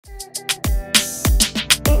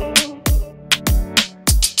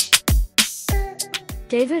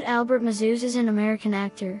David Albert Mazouz is an American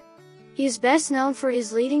actor. He is best known for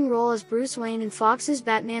his leading role as Bruce Wayne in Fox's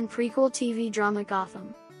Batman-prequel TV drama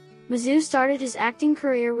Gotham. Mazouz started his acting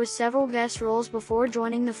career with several guest roles before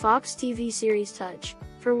joining the Fox TV series Touch,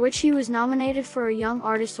 for which he was nominated for a Young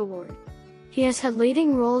Artist Award. He has had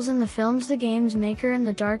leading roles in the films The Game's Maker and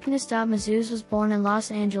The Darkness. Mazouz was born in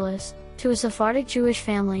Los Angeles, to a Sephardic Jewish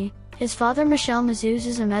family. His father Michel Mazouz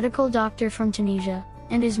is a medical doctor from Tunisia,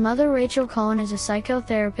 and his mother Rachel Cohen is a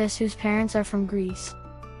psychotherapist whose parents are from Greece.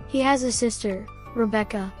 He has a sister,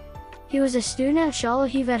 Rebecca. He was a student at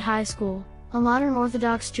Shalahivet High School, a modern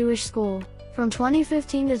Orthodox Jewish school, from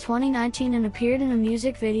 2015 to 2019 and appeared in a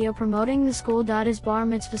music video promoting the school. His bar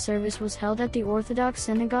mitzvah service was held at the Orthodox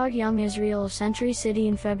Synagogue Yom Israel of Century City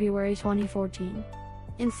in February 2014.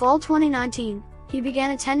 In fall 2019, he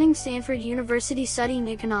began attending Stanford University studying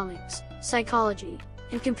economics, psychology,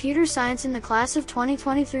 and computer science. In the class of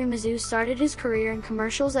 2023, Mazouz started his career in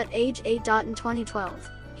commercials at age 8. In 2012,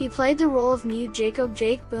 he played the role of mute Jacob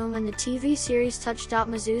Jake Boom in the TV series Touch.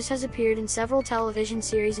 Mazouz has appeared in several television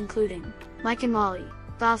series including Mike and Molly,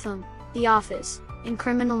 Gotham, The Office, and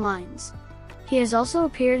Criminal Minds. He has also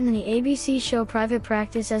appeared in the ABC show Private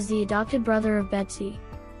Practice as the adopted brother of Betsy.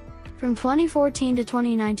 From 2014 to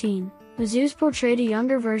 2019, Mazouz portrayed a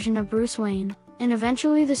younger version of Bruce Wayne, and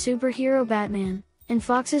eventually the superhero Batman, in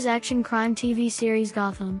Fox's action crime TV series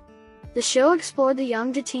Gotham. The show explored the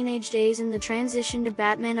young to teenage days and the transition to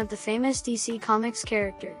Batman of the famous DC Comics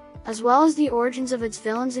character, as well as the origins of its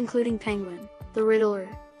villains including Penguin, the Riddler,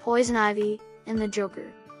 Poison Ivy, and the Joker.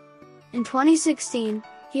 In 2016,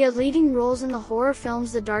 he had leading roles in the horror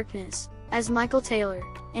films The Darkness, as Michael Taylor,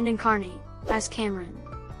 and Incarnate, as Cameron.